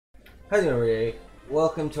How's it going, everybody?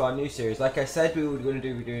 Welcome to our new series. Like I said, we were going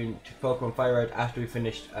to be doing Pokemon Fire Red after we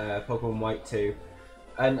finished Pokemon White 2.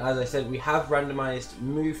 And as I said, we have randomized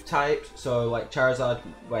move types. So, like Charizard,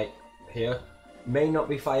 right here, may not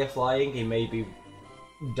be Fire Flying, he may be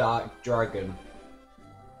Dark Dragon,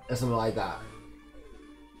 or something like that.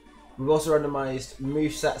 We've also randomized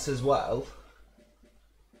move sets as well,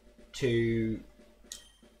 because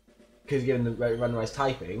given the randomized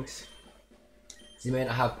typings. So you may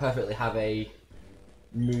not perfectly have a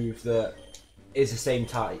move that is the same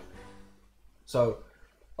type. So,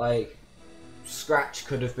 like, Scratch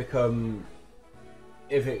could have become,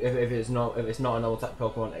 if it's not a normal type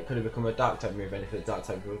Pokemon, it could have become a Dark type move, and if it's a Dark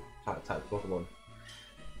type Pokemon,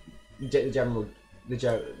 the general bit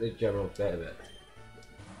of it.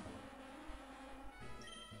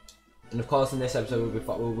 And of course, in this episode,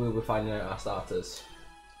 we'll be finding out our starters,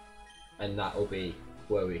 and that will be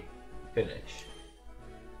where we finish.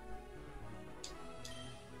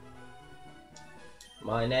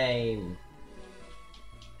 My name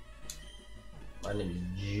is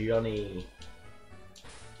Johnny.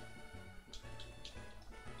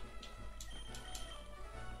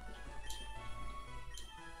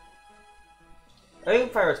 I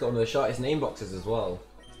think Farrah's got one of the shortest name boxes as well.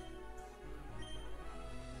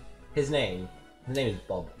 His name is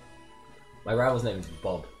Bob. My rival's name is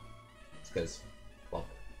Bob. It's because Bob.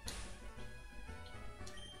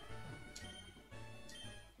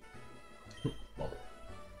 Bob.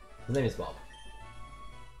 His name is Bob.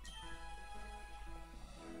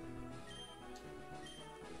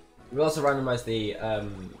 We also randomized the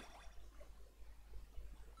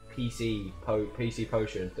PC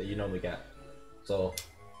potion that you normally get. So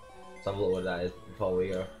let's have a look what that is before we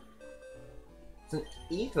go. It's an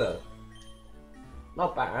ether.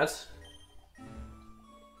 Not bad.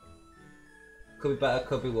 Could be better,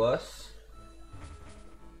 could be worse.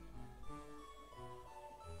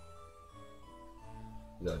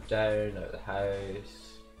 Go down, out of the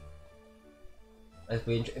house. It'd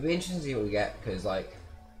be interesting to see what we get, because like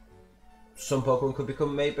some Pokemon could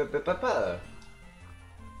become maybe a bit better.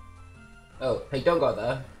 Oh, hey, don't go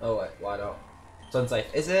there. Oh wait, why not? It's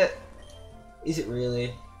unsafe. Is it? Is it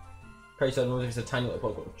really? Pretty soon, if it's a tiny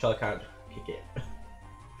little Pokemon, so I can't kick it.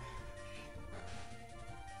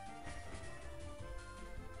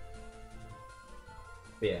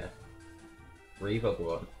 But yeah, 3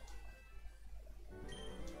 Pokemon.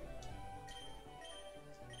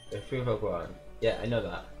 3 Pokemon. Yeah, I know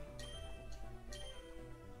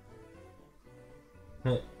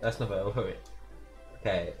that. That's not bad. Wait.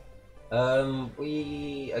 Okay.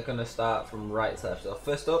 We are gonna start from right to left. So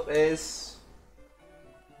first up is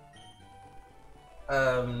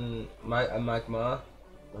Magmar.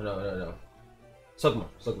 Oh, no. Slugma.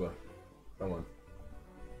 Wrong one.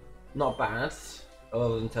 Not bad.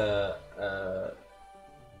 Other than to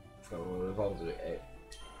forgot what it evolves with it.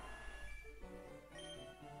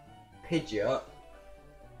 Pidgeot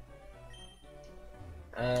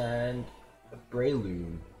and a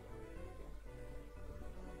Breloom.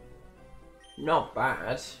 Not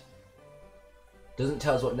bad. Doesn't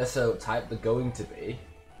tell us what necessarily type they're going to be,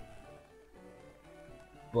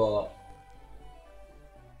 but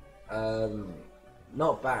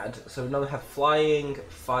not bad. So now we have flying,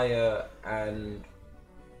 fire, and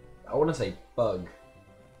I want to say bug.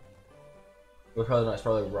 But probably not. It's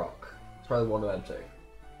probably rock. It's probably one of them two.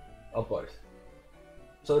 Or both.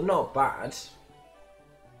 So not bad.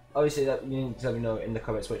 Obviously, that you need to let me know in the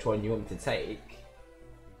comments which one you want me to take.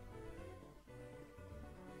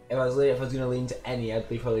 If I was going to lean to any, I'd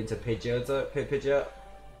be probably into Pidgeot. It is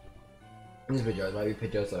Pidgeot. It might be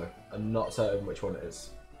Pidgeotto. I'm not certain which one it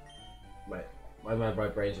is. My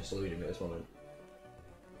brain's just eluding me at this moment.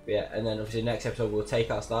 But yeah, and then obviously next episode we'll take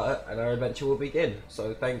our starter and our adventure will begin.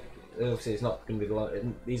 So obviously it's not going to be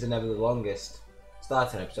these are never the longest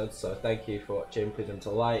starting episodes, so thank you for watching. Please remember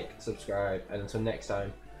to like, subscribe, and until next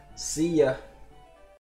time, see ya!